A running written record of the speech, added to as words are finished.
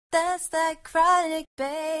That's that chronic,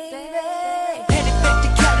 baby. Headed back to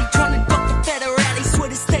Cali, trying to duck the federale. Swear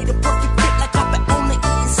to stay the perfect fit like I've been only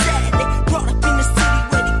eating Saturday. Brought up in the city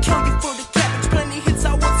where they kill you for the cabbage. Plenty hits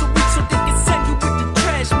out once a week so they can send you with the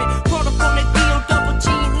trash man. Brought up on that deal, double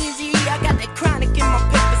G and Easy. I got that chronic in my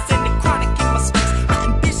papers and the chronic in my speech. My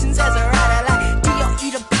ambitions as a rider like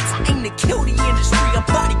D.O.E. the beats. I aim to kill the industry. I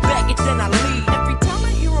body bag it, then I leave. Every time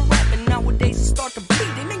I hear a rapping nowadays, it start to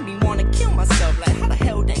bleed. They make me wanna kill myself. Like how the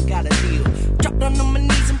hell they got a deal? Drop down on my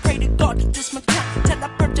knees and pray to God that this my time. Till I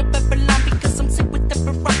purge up every line because I'm sick with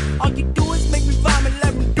every rhyme. All you do is make me rhyme and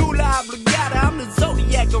let me do la obligata. I'm the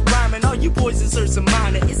zodiac of rhyming. All you boys is Ursa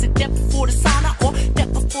Minor. Is it death before the signer or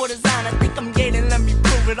death before design? I think I'm gay, then let me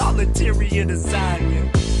prove it. All interior design, yeah.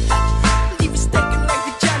 Leave it sticking like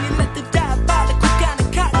a Johnny. Let the diabolical kind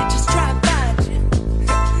of cottage just try and find you.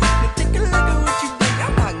 Now take a look at what you think.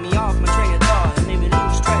 Y'all knock me off my train of thought and made me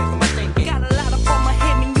lose track of my thinking. Got a lot up on my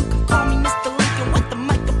head, and you can call me Mr. Lincoln. With the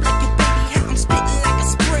mic up like your baby, how I'm spitting like a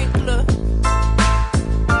sprinkler.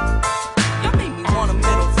 Y'all make me want a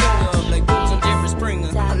middle finger up like boots on Jerry Springer.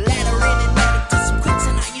 A ladder in and out it to some quicks,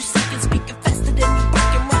 and how you seconds speaking faster than you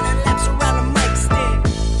breaking running laps around the mic stand.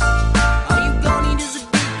 All you gon' need is a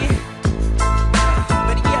beacon.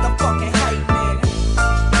 Better yet a fucking hype man.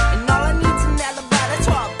 And all I need's an alibi. That's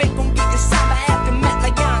why I been gon' get inside my aftermath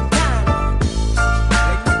like Young Donna.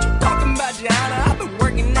 Like what you talking about, Gianna? I've been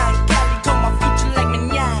working out in Cali, told my future like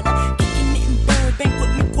manana. Kicking it in Burbank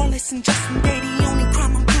with Nick Wallace and Justin Day. The only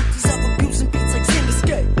crime I'm guilty is of abusing beats like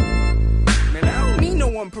Syndicate. Man, I don't need no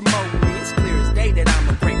one promoting me. It's clear as day that I'm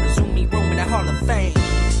a great. Resume me room in the Hall of Fame.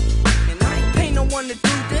 And I ain't pay no one to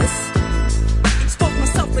do this. Expose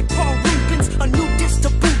myself like Paul Rubens. A new disc to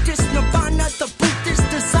boot this. Nirvana the boot this.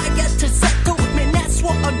 Desire to settle. Man, that's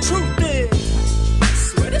what a truth is.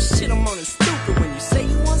 Swear this shit I'm on is stupid. When you say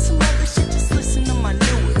you want some other shit, just listen to my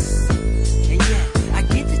newest. And yeah, I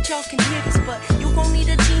get that y'all can hear this, but you gon' need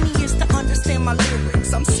a genius to understand my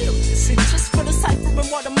lyrics. I'm serious. And just for the cipher and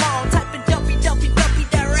what I'm on, type it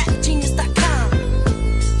www.rapgenius.com.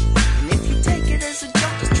 And if you take it as a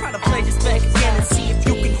joke, just try to play this back again and see if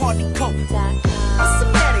you can hardly cope. What's the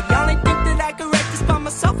matter? Y'all ain't think that I could write this by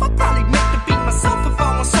myself? I'll probably make the beat myself if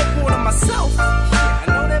I want so bored of myself. Yeah, I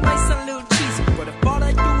know that might sound a little cheesy, but if all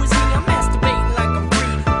I do is me, I'm masturbating like I'm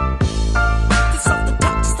breathing. This off the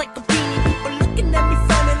top just like a beanie. People looking at me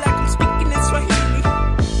funny like I'm speaking in Swahili.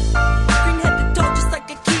 Green head the door just like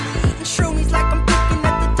a kiwi. Eating shroomies like I'm peeking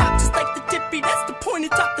at the top just like the tippy. That's the point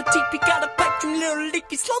atop the teepee. Got a pipe from Little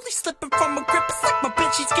Leaky, slowly slipping from a grip. It's like my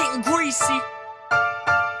bitch, she's getting greasy.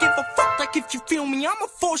 Give a fuck like if you feel me. I'm a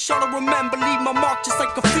force y'all to remember. Leave my mark just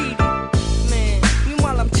like a feed. Man,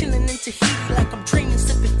 meanwhile I'm chilling in Tahiti like I'm dreaming,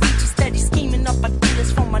 sipping Fiji, steady scheming up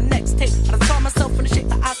ideas for my next tape. I done saw myself in the shape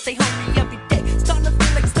that I stay hungry every day. Starting to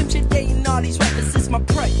feel like Slim Shady and all these rappers is my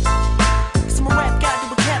prey. Cause I'm a rap guy to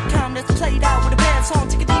a Capcom that's played out with a bad song.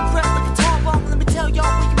 Take a deep breath like a tall bomb. Let me tell y'all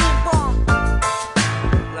where you been wrong.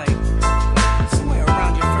 Like somewhere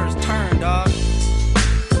around your first turn, dog.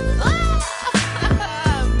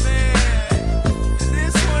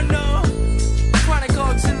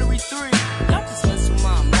 Auxiliary 3. Y'all just listen to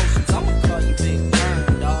my emotions. I'ma call you Big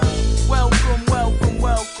Burn, dog. Welcome, welcome,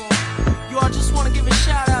 welcome. Yo, I just wanna give a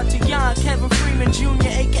shout out to Jan Kevin Freeman Jr.,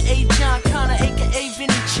 aka John Connor, aka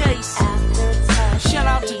Vinny Chase. Shout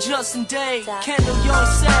out to Justin Day, Kendall Young,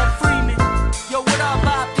 Sam Freeman. Yo, what up,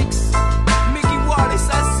 Optics? Mickey Wallace,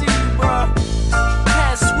 I see you, bro.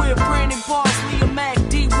 Pat Swift, Brandon Boss, Leah Mack,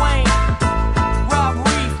 D. Wayne, Rob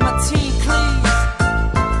Reef, my team, please.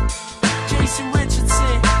 Jason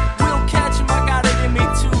Richardson, Will catch him, I got it in me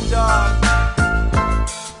too, dog.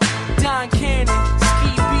 Don Cannon,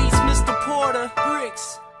 Ski Beats, Mr. Porter,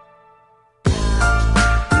 Bricks.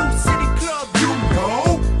 Blue City Club, you know.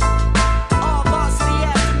 All Varsity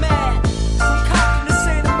Aftermath, from Compton to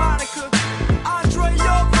Santa Monica. Andre,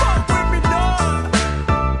 yo, fuck with me, dog.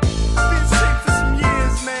 Been sick for some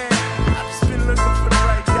years, man. I just been looking for the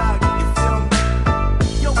right doctor, you feel me?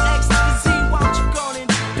 Yo, Ecstasy, why don't you go and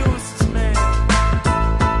introduce us, man?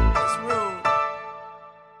 That's rude.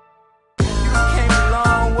 You came a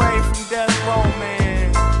long way from Death Row,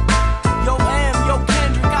 man. Yo, Am, yo,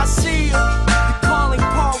 Kendrick, I see you. The Calling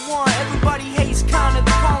Part 1, everybody hates Connor.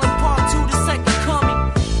 The Calling Part 2, the second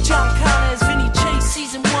coming. John Connor as Vinny Chase,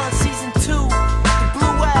 Season 1, Season 2. The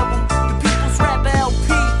Blue Album, the People's Rap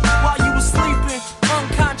LP. While you were sleeping,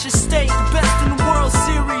 Unconscious State, the best in the world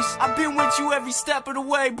series. I've been with you every step of the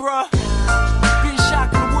way, bruh. Been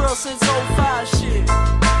shocking the world since 05, shit.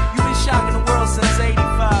 You been shocking the world since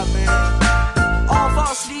 85, man. All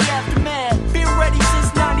Varsity Aftermath, been ready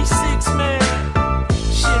since 96, man.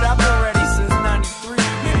 Shit, I've been ready since 93,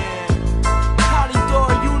 man.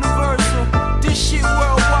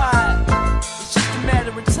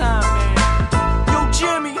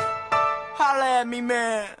 holla at me,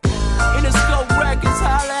 man. Interscope Records,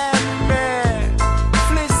 holla at me, man.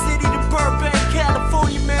 Flint City to Burbank,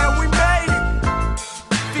 California, man, we made it.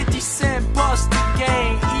 50 Cent, Busta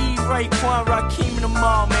Gang, E, Raekwon, Rakim, and them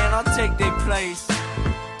all, man. I'll take their place.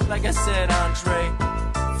 Like I said, Andre,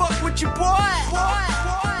 fuck with your boy.